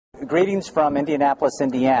Greetings from Indianapolis,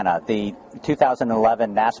 Indiana. The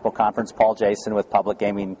 2011 NASPL conference, Paul Jason with Public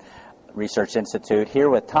Gaming Research Institute, here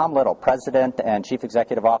with Tom Little, President and Chief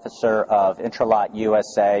Executive Officer of Intralot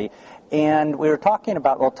USA. And we were talking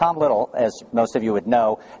about, well, Tom Little, as most of you would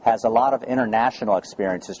know, has a lot of international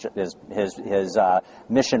experience. His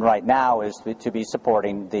mission right now is to be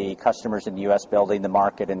supporting the customers in the U.S., building the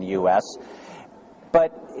market in the U.S.,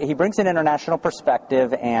 but he brings an international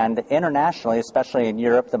perspective, and internationally, especially in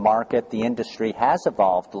Europe, the market, the industry has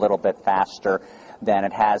evolved a little bit faster than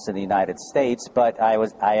it has in the United States. But I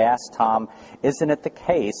asked Tom, isn't it the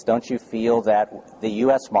case, don't you feel that the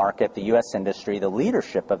U.S. market, the U.S. industry, the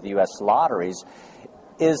leadership of the U.S. lotteries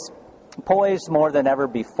is poised more than ever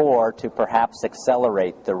before to perhaps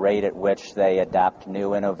accelerate the rate at which they adapt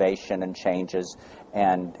new innovation and changes,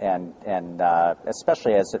 and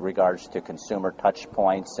especially as it regards to consumer touch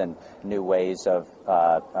points and new ways of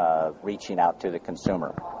reaching out to the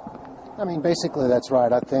consumer? I mean, basically that's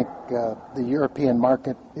right. I think the European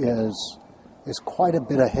market is quite a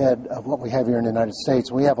bit ahead of what we have here in the United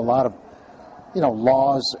States. We have a lot of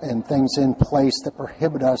laws and things in place that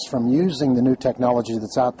prohibit us from using the new technology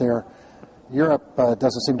that's out there. Europe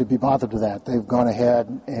doesn't seem to be bothered with that. They've gone ahead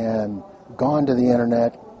and gone to the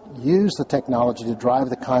internet, used the technology to drive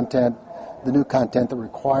the content, the new content that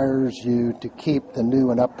requires you to keep the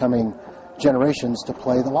new and upcoming generations to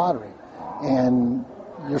play the lottery. And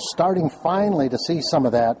you're starting finally to see some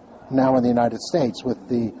of that now in the United States with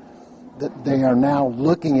that they are now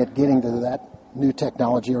looking at getting to that new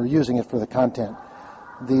technology or using it for the content.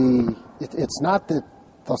 It's not that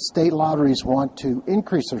the state lotteries want to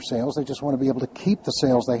increase their sales, they just want to be able to keep the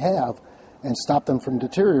sales they have and stop them from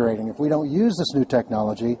deteriorating. If we don't use this new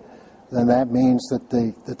technology, then that means that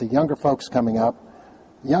the younger folks coming up,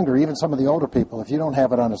 even some of the older people, if you don't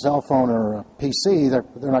have it on a cell phone or a PC,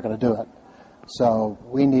 they're not going to do it. So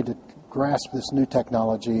we need to grasp this new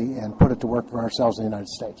technology and put it to work for ourselves in the United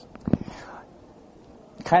States.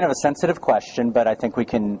 Kind of a sensitive question, but I think we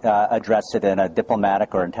can address it in a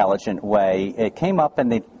diplomatic or intelligent way. It came up in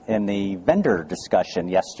the vendor discussion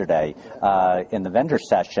yesterday, in the vendor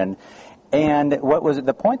session. And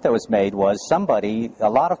the point that was made was a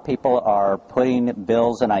lot of people are putting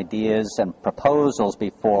bills and ideas and proposals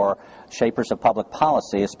before shapers of public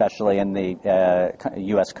policy, especially in the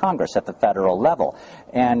U.S. Congress at the federal level.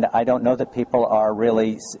 And I don't know that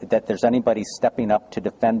that there's anybody stepping up to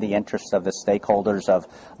defend the interests of the stakeholders of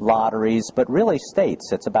lotteries, but really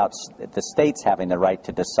states. It's about the states having the right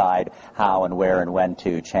to decide how and where and when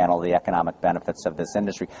to channel the economic benefits of this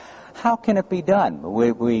industry. How can it be done?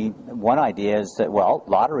 One idea is that, well,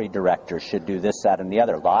 lottery directors should do this, that, and the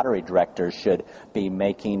other. Lottery directors should be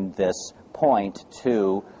making this point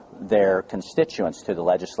to their constituents, to the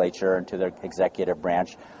legislature and to their executive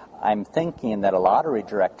branch. I'm thinking that a lottery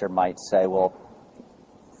director might say, well,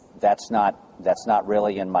 that's not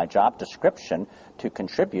really in my job description to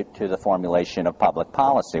contribute to the formulation of public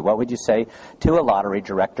policy. What would you say to a lottery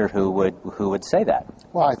director who would say that?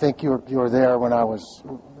 Well, I think you were there when I was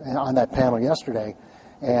on that panel yesterday,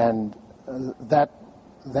 and that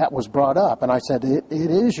was brought up, and I said it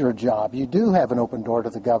is your job. You do have an open door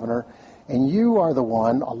to the governor, and you are the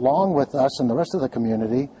one, along with us and the rest of the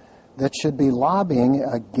community, that should be lobbying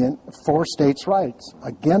for states' rights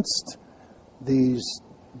against these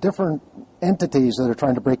different entities that are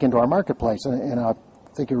trying to break into our marketplace. And I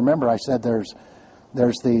think you remember I said there's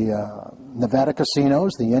the Nevada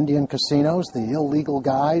casinos, the Indian casinos, the illegal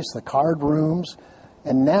guys, the card rooms,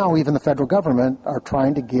 and now even the federal government are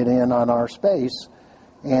trying to get in on our space,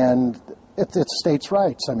 and it's states'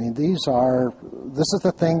 rights. I mean, this is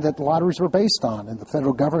the thing that lotteries were based on, and the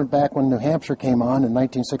federal government back when New Hampshire came on in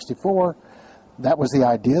 1964, that was the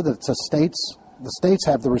idea that the states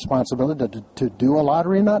have the responsibility to do a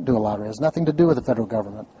lottery and not do a lottery. It has nothing to do with the federal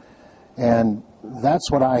government. And that's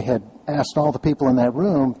what I had asked all the people in that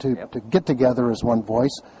room to get together as one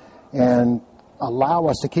voice and allow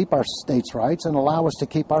us to keep our states' rights and allow us to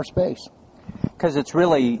keep our space. Because it's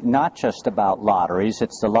really not just about lotteries.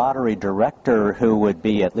 It's the lottery director who would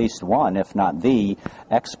be at least one, if not the,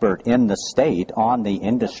 expert in the state on the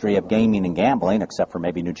industry of gaming and gambling, except for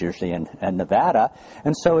maybe New Jersey and Nevada.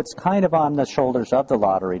 And so it's kind of on the shoulders of the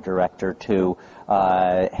lottery director to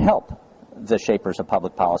help the shapers of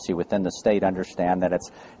public policy within the state understand that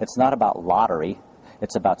it's not about lottery.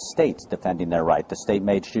 It's about states defending their right. The state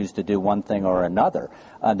may choose to do one thing or another.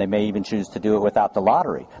 They may even choose to do it without the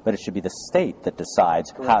lottery. But it should be the state that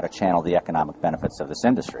decides how to channel the economic benefits of this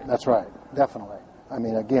industry. That's right, definitely. I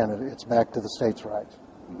mean, again, it's back to the states' rights.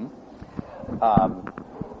 Mm-hmm.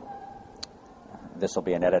 This will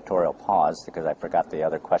be an editorial pause because I forgot the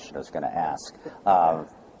other question I was going to ask.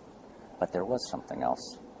 but there was something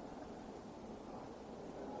else.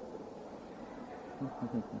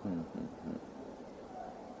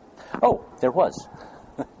 Oh, there was.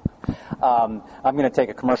 I'm going to take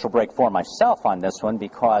a commercial break for myself on this one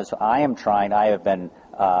because I have been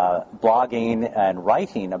blogging and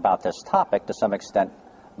writing about this topic. To some extent,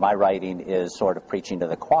 my writing is sort of preaching to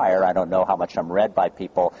the choir. I don't know how much I'm read by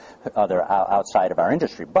people outside of our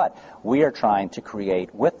industry, but we are trying to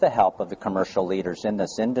create, with the help of the commercial leaders in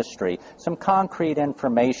this industry, some concrete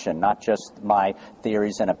information, not just my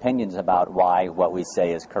theories and opinions about why what we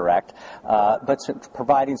say is correct, but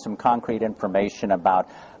providing some concrete information about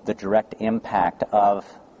the direct impact of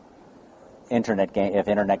if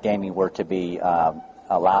internet gaming were to be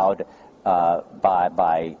allowed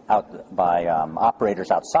by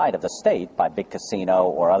operators outside of the state, by big casino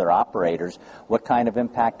or other operators, what kind of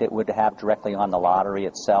impact it would have directly on the lottery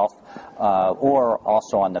itself, or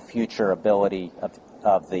also on the future ability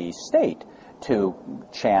of the state to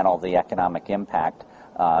channel the economic impact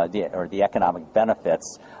or the economic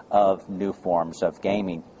benefits of new forms of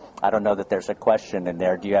gaming. I don't know that there's a question in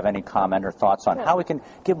there. Do you have any comment or thoughts on how we can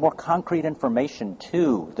give more concrete information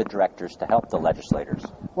to the directors to help the legislators?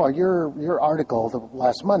 Well, your article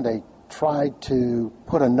last Monday tried to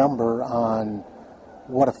put a number on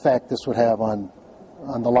what effect this would have on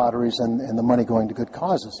the lotteries and the money going to good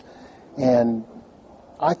causes. And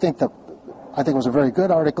I think it was a very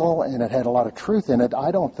good article, and it had a lot of truth in it.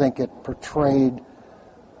 I don't think it portrayed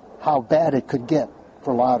how bad it could get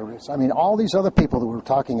for lotteries. I mean, all these other people that we're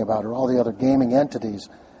talking about, or all the other gaming entities,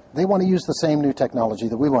 they want to use the same new technology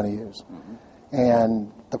that we want to use. Mm-hmm.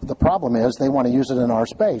 And the problem is they want to use it in our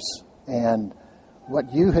space. And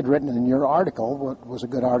what you had written in your article was a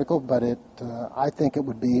good article, but I think it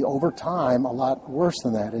would be, over time, a lot worse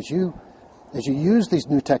than that. As you use these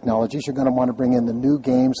new technologies, you're going to want to bring in the new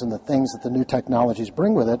games and the things that the new technologies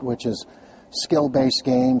bring with it, which is skill-based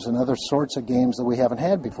games and other sorts of games that we haven't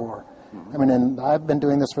had before. I mean, and I've been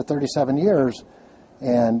doing this for 37 years,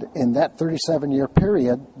 and in that 37-year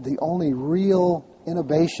period, the only real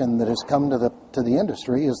innovation that has come to the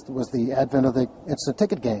industry was the advent of the instant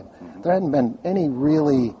ticket game. Mm-hmm. There hadn't been any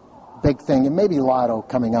really big thing, and maybe Lotto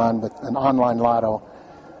coming on with an online Lotto.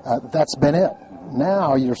 That's been it.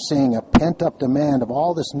 Now you're seeing a pent-up demand of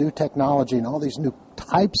all this new technology and all these new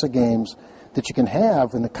types of games that you can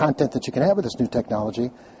have and the content that you can have with this new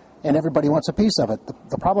technology. And everybody wants a piece of it.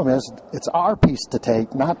 The problem is it's our piece to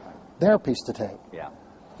take, not their piece to take. Yeah.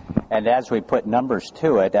 And as we put numbers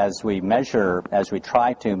to it, as we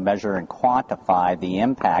try to measure and quantify the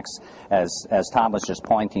impacts, as Tom was just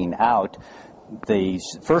pointing out, the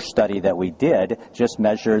first study that we did just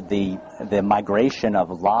measured the migration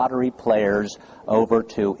of lottery players over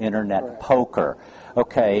to internet poker.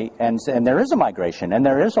 Okay, and there is a migration, and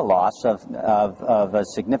there is a loss of a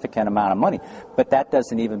significant amount of money, but that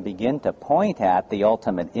doesn't even begin to point at the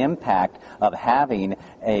ultimate impact of having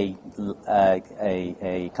a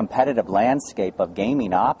competitive landscape of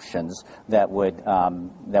gaming options that would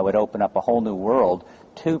open up a whole new world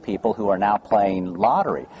to people who are now playing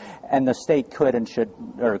lottery. And the state could and should,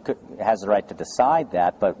 or has the right to decide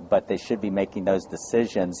that, but they should be making those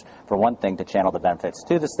decisions, for one thing, to channel the benefits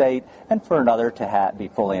to the state, and for another, to be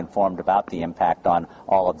fully informed about the impact on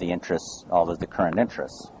all of the interests, all of the current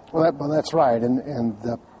interests. Well, that's right, and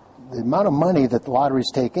the amount of money that the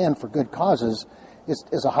lotteries take in for good causes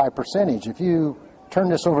is a high percentage. If you turn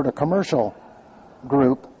this over to a commercial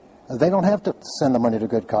group, they don't have to send the money to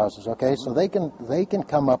good causes, okay? So they can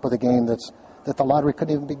come up with a game that the lottery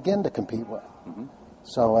couldn't even begin to compete with. Mm-hmm.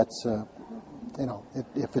 So it's,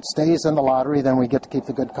 if it stays in the lottery, then we get to keep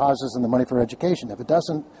the good causes and the money for education. If it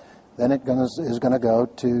doesn't, then it is going to go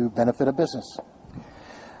to benefit a business.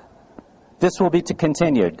 This will be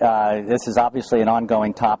continued. This is obviously an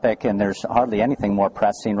ongoing topic, and there's hardly anything more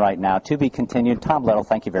pressing right now. To be continued. Tom Little,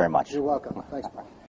 thank you very much. You're welcome. Thanks, Brian.